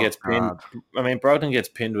 Brogdon gets pinned. I mean, Brogdon gets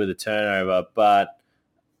pinned with a turnover, but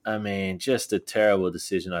I mean, just a terrible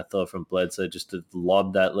decision, I thought, from Bledsoe, just to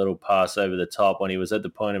lob that little pass over the top when he was at the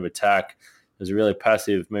point of attack. It was a really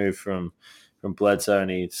passive move from Bledsoe,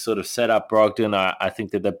 and he sort of set up Brogdon. I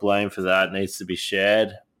think that the blame for that needs to be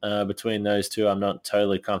shared between those two. I'm not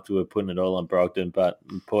totally comfortable with putting it all on Brogdon, but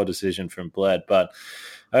poor decision from Bled. But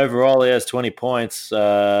overall, he has 20 points,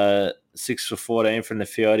 6 for 14 from the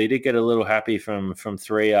field. He did get a little happy from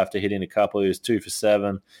three after hitting a couple. He was 2 for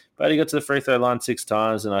 7. But he got to the free throw line 6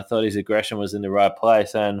 times, and I thought his aggression was in the right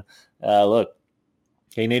place. And look,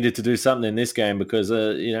 he needed to do something in this game because,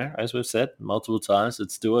 as we've said multiple times,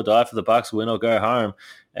 it's do or die for the Bucks, win or go home,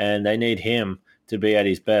 and they need him to be at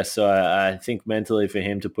his best. So I think mentally for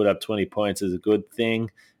him to put up 20 points is a good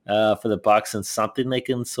thing for the Bucks and something they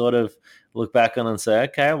can sort of look back on and say,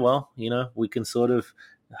 okay, well, we can sort of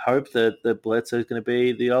hope that Bledsoe is going to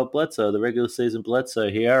be the old Bledsoe, the regular season Bledsoe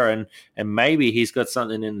here, and maybe he's got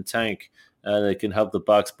something in the tank that can help the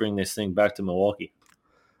Bucks bring this thing back to Milwaukee.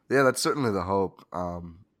 Yeah, that's certainly the hope.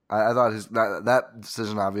 I thought that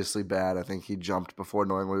decision obviously bad. I think he jumped before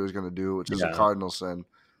knowing what he was going to do, which is a cardinal sin.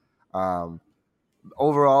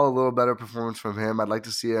 Overall, a little better performance from him. I'd like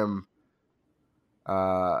to see him,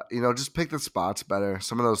 just pick the spots better.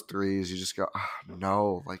 Some of those threes, you just go,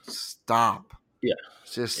 no, stop. Yeah.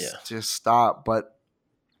 Just stop. But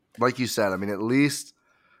like you said, I mean, at least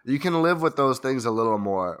you can live with those things a little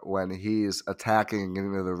more when he's attacking and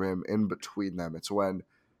getting to the rim in between them. It's when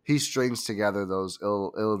he strings together those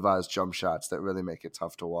ill-advised jump shots that really make it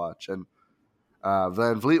tough to watch. And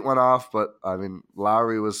Van Vliet went off, but, I mean,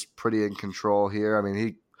 Lowry was pretty in control here. I mean,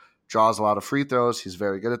 he draws a lot of free throws. He's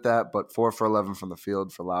very good at that, but 4 for 11 from the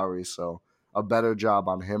field for Lowry, so a better job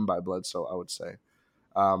on him by Bledsoe, I would say.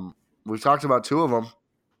 We've talked about 2 of them.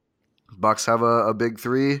 Bucks have a big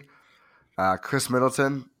 3. Chris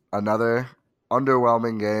Middleton, another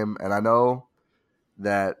underwhelming game, and I know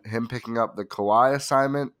that him picking up the Kawhi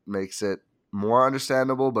assignment makes it more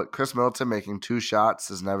understandable, but Chris Middleton making 2 shots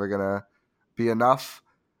is never going to be enough.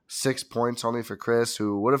 6 points only for Chris,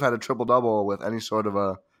 who would have had a triple-double with any sort of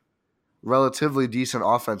a relatively decent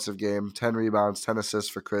offensive game. 10 rebounds, 10 assists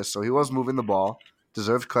for Chris, so he was moving the ball.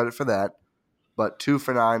 Deserved credit for that. But 2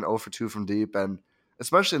 for 9, 0 for 2 from deep, and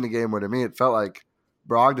especially in the game where to me it felt like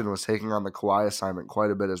Brogdon was taking on the Kawhi assignment quite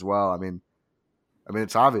a bit as well. I mean,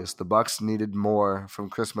 it's obvious the Bucks needed more from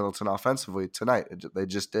Chris Middleton offensively tonight. They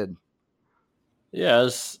just did. Yeah, it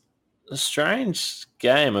was a strange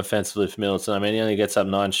game offensively for Middleton. I mean, he only gets up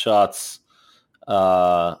 9 shots.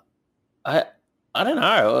 I don't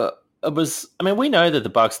know. It was. I mean, we know that the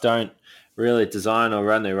Bucks don't really design or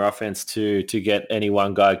run their offense to get any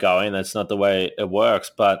one guy going. That's not the way it works.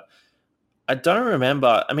 But I don't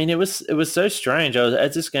remember. I mean, it was so strange.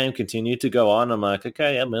 As this game continued to go on, I'm like,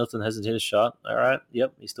 okay, yeah, Middleton hasn't hit a shot. All right,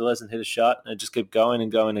 yep, he still hasn't hit a shot. And it just kept going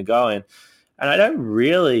and going and going. And I don't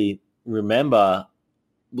really remember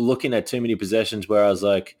looking at too many possessions where I was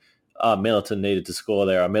like, oh, Middleton needed to score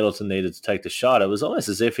there, or Middleton needed to take the shot. It was almost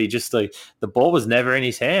as if he just the ball was never in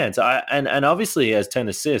his hands. And obviously he has 10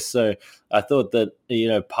 assists, so I thought that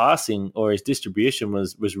passing or his distribution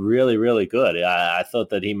was really, really good. I thought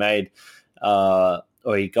that he made or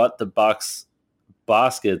he got the Bucks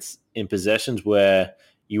baskets in possessions where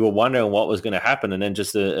you were wondering what was going to happen, and then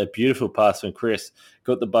just a beautiful pass from Chris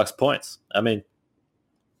got the Bucks points. I mean,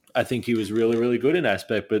 I think he was really, really good in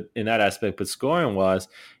that aspect, but scoring wise,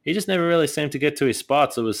 he just never really seemed to get to his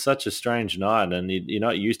spots. It was such a strange night, and you're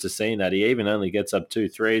not used to seeing that. He even only gets up 2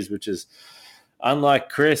 threes, which is unlike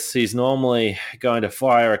Chris. He's normally going to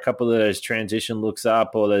fire a couple of those transition looks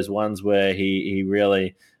up, or those ones where he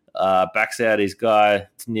really backs out his guy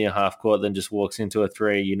near half court, then just walks into a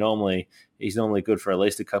 3. He's normally good for at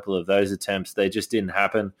least a couple of those attempts. They just didn't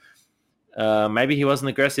happen. Maybe he wasn't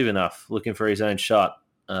aggressive enough, looking for his own shot.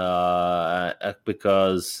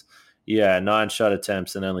 Because 9 shot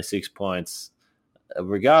attempts and only 6 points,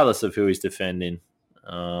 regardless of who he's defending.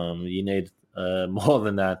 You need more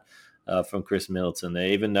than that from Chris Middleton there.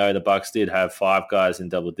 Even though the Bucks did have 5 guys in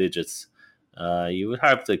double digits, you would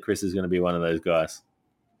hope that Chris is going to be one of those guys.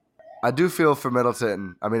 I do feel for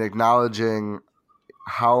Middleton. I mean, acknowledging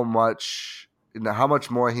how much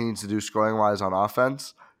more he needs to do scoring wise on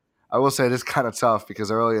offense. I will say it is kind of tough because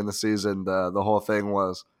early in the season, the whole thing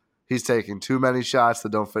was he's taking too many shots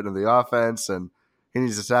that don't fit into the offense, and he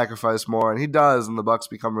needs to sacrifice more, and he does, and the Bucks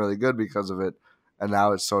become really good because of it. And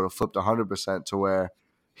now it's sort of flipped 100% to where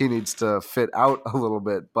he needs to fit out a little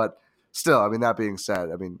bit. But still, I mean, that being said,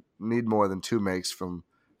 I mean, need more than 2 makes from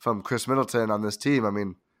Chris Middleton on this team. I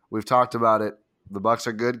mean, we've talked about it. The Bucks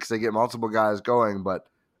are good because they get multiple guys going, but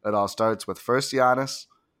it all starts with first Giannis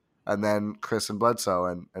and then Chris and Bledsoe.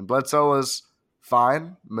 And Bledsoe was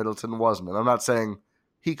fine. Middleton wasn't. And I'm not saying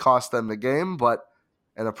he cost them the game, but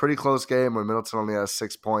in a pretty close game when Middleton only has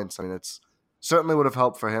 6 points, I mean, it's certainly would have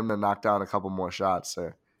helped for him to knock down a couple more shots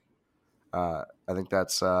there. I think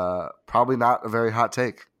that's probably not a very hot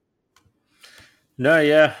take. No,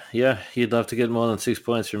 yeah. You'd love to get more than 6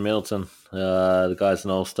 points from Middleton. The guy's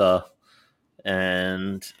an all-star.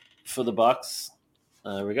 And for the Bucks,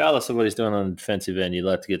 regardless of what he's doing on the defensive end, you'd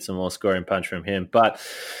like to get some more scoring punch from him. But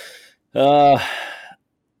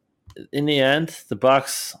in the end, the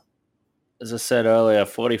Bucks, as I said earlier,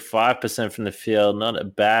 45% from the field, not a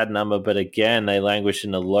bad number, but again, they languished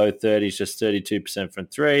in the low 30s, just 32% from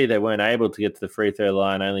 3. They weren't able to get to the free throw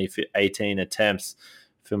line, only 18 attempts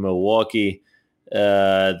for Milwaukee.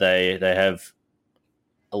 They have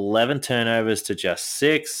 11 turnovers to just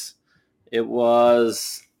 6.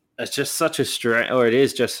 It's just such a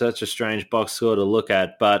strange box score to look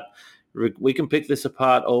at, but we can pick this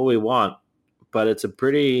apart all we want, but it's a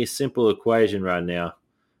pretty simple equation right now.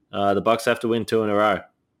 The Bucks have to win 2 in a row.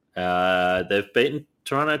 They've beaten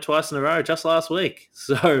Toronto twice in a row just last week,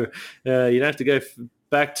 so you don't have to go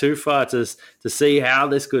back too far to see how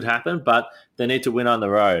this could happen, but they need to win on the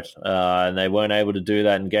road, and they weren't able to do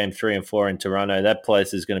that in Game 3 and 4 in Toronto. That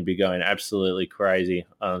place is going to be going absolutely crazy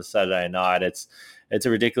on Saturday night. It's a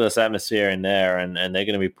ridiculous atmosphere in there, and they're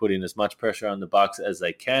going to be putting as much pressure on the Bucks as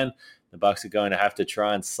they can. The Bucks are going to have to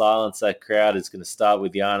try and silence that crowd. It's going to start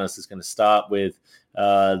with Giannis. It's going to start with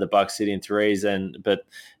the Bucks hitting threes, but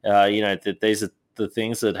these are the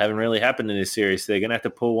things that haven't really happened in this series. They're going to have to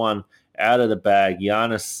pull one out of the bag.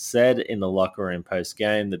 Giannis said in the locker room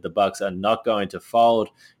post-game that the Bucks are not going to fold.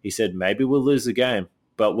 He said, maybe we'll lose the game,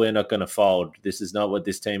 but we're not going to fold. This is not what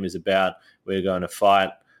this team is about. We're going to fight,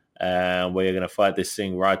 and we're going to fight this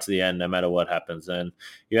thing right to the end no matter what happens. And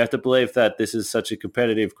you have to believe that this is such a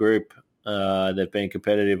competitive group. They've been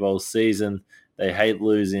competitive all season. They hate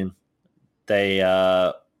losing. They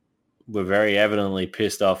were very evidently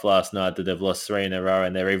pissed off last night that they've lost 3 in a row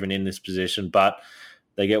and they're even in this position, but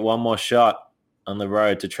they get one more shot on the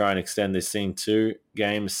road to try and extend this thing to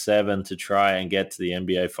Game 7 to try and get to the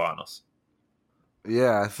NBA Finals.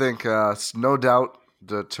 Yeah, I think it's no doubt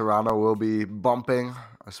that Toronto will be bumping,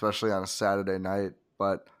 especially on a Saturday night.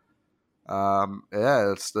 But,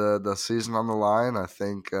 it's the season on the line. I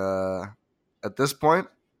think at this point,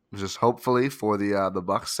 just hopefully for the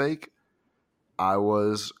Bucks' sake, I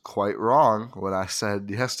was quite wrong when I said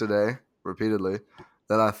yesterday, repeatedly,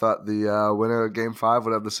 that I thought the winner of Game 5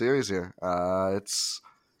 would have the series here. It's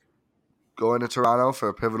going to Toronto for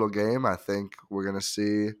a pivotal game. I think we're going to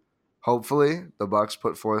see, hopefully, the Bucks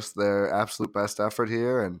put forth their absolute best effort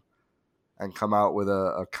here and come out with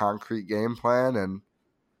a concrete game plan. And,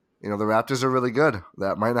 the Raptors are really good.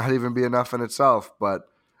 That might not even be enough in itself, but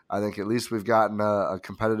I think at least we've gotten a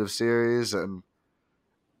competitive series. And,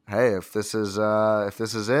 hey, if this is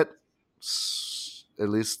it, at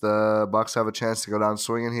least the Bucks have a chance to go down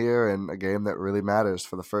swinging here in a game that really matters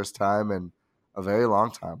for the first time in a very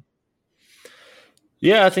long time.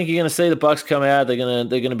 Yeah, I think you're going to see the Bucks come out. They're going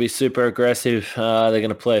to be super aggressive. They're going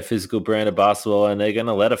to play a physical brand of basketball, and they're going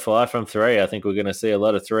to let it fly from 3. I think we're going to see a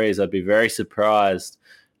lot of threes. I'd be very surprised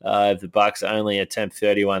if the Bucks only attempt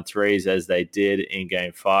 31 threes as they did in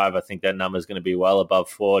Game 5. I think that number is going to be well above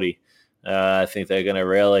 40. I think they're going to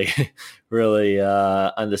really, really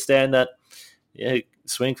understand that. Yeah,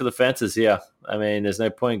 swing for the fences here. I mean, there's no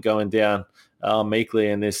point going down meekly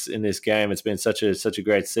in this game. It's been such a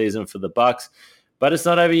great season for the Bucks, but it's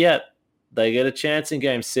not over yet. They get a chance in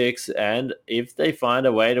Game 6, and if they find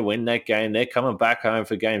a way to win that game, they're coming back home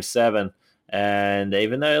for Game 7. And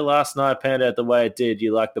even though last night panned out the way it did,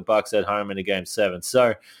 you like the Bucks at home in a Game 7.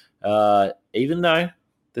 So even though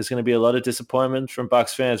there's going to be a lot of disappointment from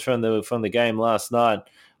Bucks fans from the game last night,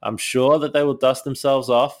 I'm sure that they will dust themselves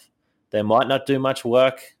off. They might not do much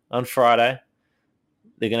work on Friday.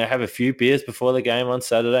 They're going to have a few beers before the game on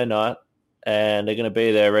Saturday night, and they're going to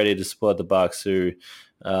be there ready to support the Bucks, who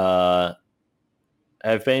have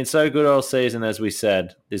been so good all season. As we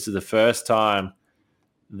said, this is the first time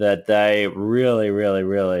that they really, really,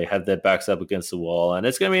 really have their backs up against the wall, and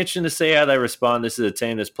it's going to be interesting to see how they respond. This is a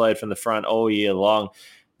team that's played from the front all year long.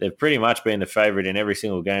 They've pretty much been the favorite in every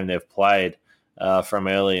single game they've played from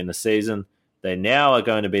early in the season. They now are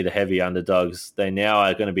going to be the heavy underdogs. They now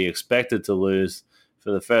are going to be expected to lose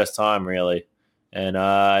for the first time, really. And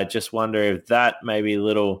I just wonder if that maybe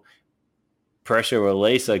little pressure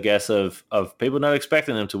release, I guess, of people not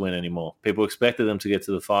expecting them to win anymore. People expected them to get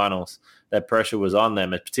to the finals. That pressure was on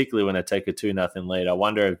them, particularly when they take a 2-0 lead. I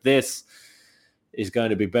wonder if this is going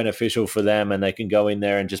to be beneficial for them and they can go in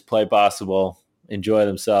there and just play basketball, enjoy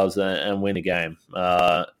themselves, and win a game.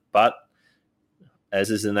 But as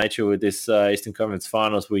is the nature with this Eastern Conference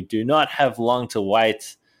Finals, we do not have long to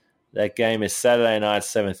wait. That game is Saturday night,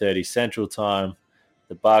 7:30 Central Time.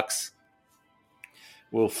 The Bucks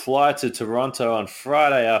will fly to Toronto on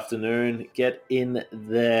Friday afternoon, get in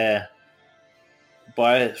there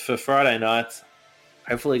for Friday night,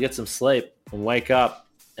 hopefully get some sleep and wake up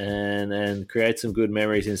and create some good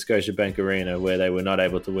memories in Scotiabank Arena where they were not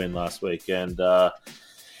able to win last week. And they're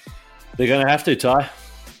going to have to, Ty.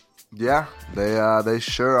 Yeah, they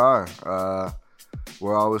sure are.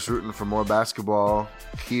 We're always rooting for more basketball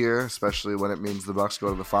here, especially when it means the Bucks go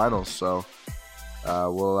to the finals. So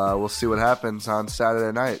we'll see what happens on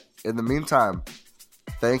Saturday night. In the meantime,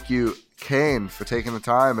 thank you, Kane, for taking the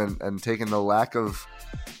time and taking the lack of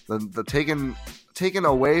taken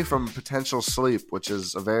away from potential sleep, which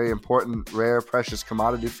is a very important, rare, precious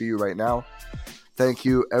commodity for you right now. Thank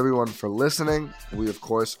you, everyone, for listening. We, of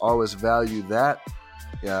course, always value that.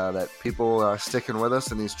 That people are sticking with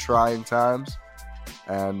us in these trying times.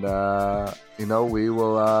 And, we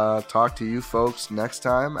will talk to you folks next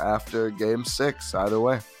time after Game 6, either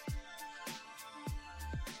way.